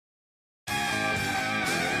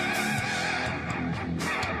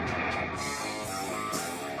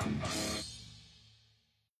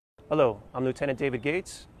Hello, I'm Lieutenant David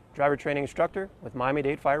Gates, driver training instructor with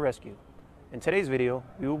Miami-Dade Fire Rescue. In today's video,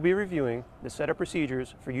 we will be reviewing the setup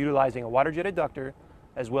procedures for utilizing a water-jetted ductor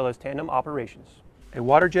as well as tandem operations. A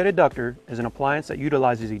water-jetted ductor is an appliance that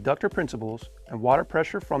utilizes eductor principles and water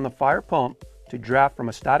pressure from the fire pump to draft from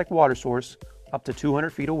a static water source up to 200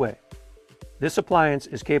 feet away. This appliance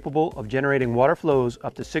is capable of generating water flows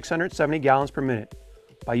up to 670 gallons per minute.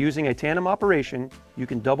 By using a tandem operation, you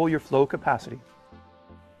can double your flow capacity.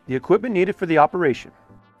 The equipment needed for the operation: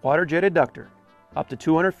 water-jetted ductor, up to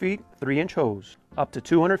 200 feet 3-inch hose, up to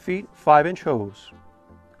 200 feet 5-inch hose,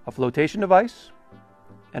 a flotation device,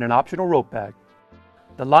 and an optional rope bag.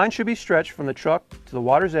 The line should be stretched from the truck to the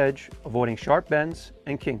water's edge, avoiding sharp bends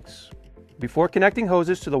and kinks. Before connecting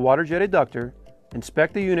hoses to the water-jetted ductor,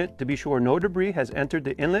 inspect the unit to be sure no debris has entered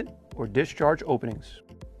the inlet or discharge openings.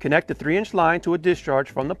 Connect the 3-inch line to a discharge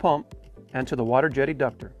from the pump and to the water-jetted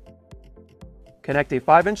ductor. Connect a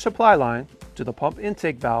 5-inch supply line to the pump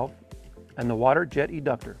intake valve and the water jet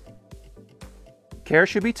eductor. Care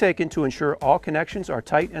should be taken to ensure all connections are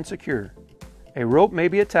tight and secure. A rope may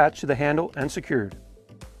be attached to the handle and secured.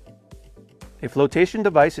 A flotation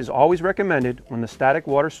device is always recommended when the static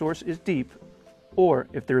water source is deep or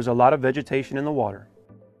if there is a lot of vegetation in the water.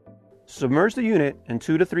 Submerge the unit in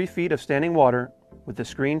 2 to 3 feet of standing water with the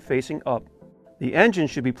screen facing up. The engine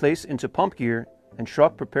should be placed into pump gear and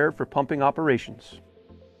truck prepared for pumping operations.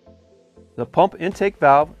 The pump intake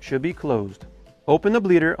valve should be closed. Open the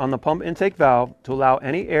bleeder on the pump intake valve to allow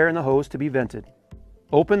any air in the hose to be vented.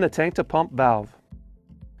 Open the tank to pump valve.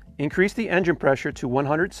 Increase the engine pressure to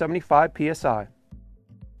 175 psi.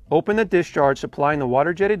 Open the discharge supplying the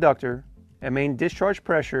water-jetted ductor and main discharge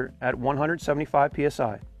pressure at 175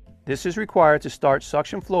 psi. This is required to start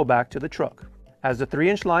suction flow back to the truck. As the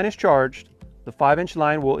 3-inch line is charged, the 5-inch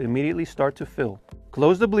line will immediately start to fill.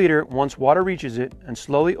 Close the bleeder once water reaches it and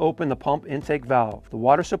slowly open the pump intake valve. The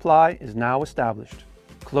water supply is now established.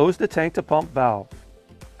 Close the tank to pump valve.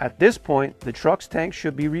 At this point, the truck's tank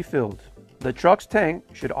should be refilled. The truck's tank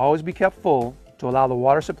should always be kept full to allow the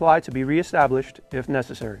water supply to be reestablished if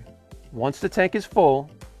necessary. Once the tank is full,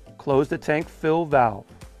 close the tank fill valve.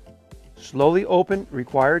 Slowly open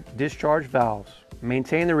required discharge valves.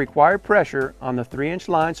 Maintain the required pressure on the 3-inch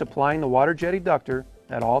line supplying the water-jetted ductor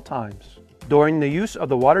at all times. During the use of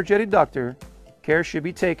the water-jetted ductor, care should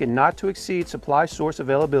be taken not to exceed supply source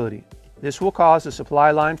availability. This will cause the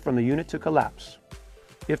supply line from the unit to collapse.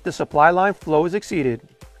 If the supply line flow is exceeded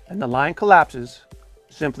and the line collapses,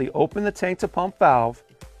 simply open the tank to pump valve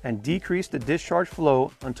and decrease the discharge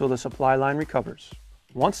flow until the supply line recovers.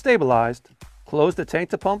 Once stabilized, close the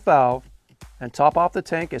tank to pump valve and top off the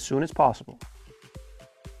tank as soon as possible.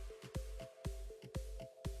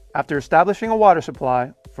 After establishing a water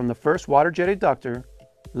supply from the first water-jetted ductor,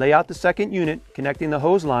 lay out the second unit connecting the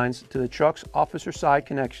hose lines to the truck's officer side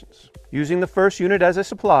connections. Using the first unit as a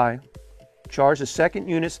supply, charge the second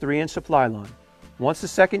unit's 3-inch supply line. Once the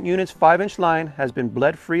second unit's 5-inch line has been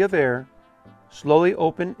bled free of air, slowly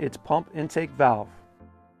open its pump intake valve.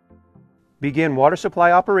 Begin water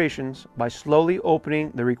supply operations by slowly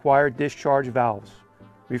opening the required discharge valves.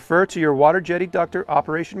 Refer to your water-jetted ductor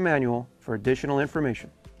operation manual for additional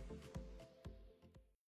information.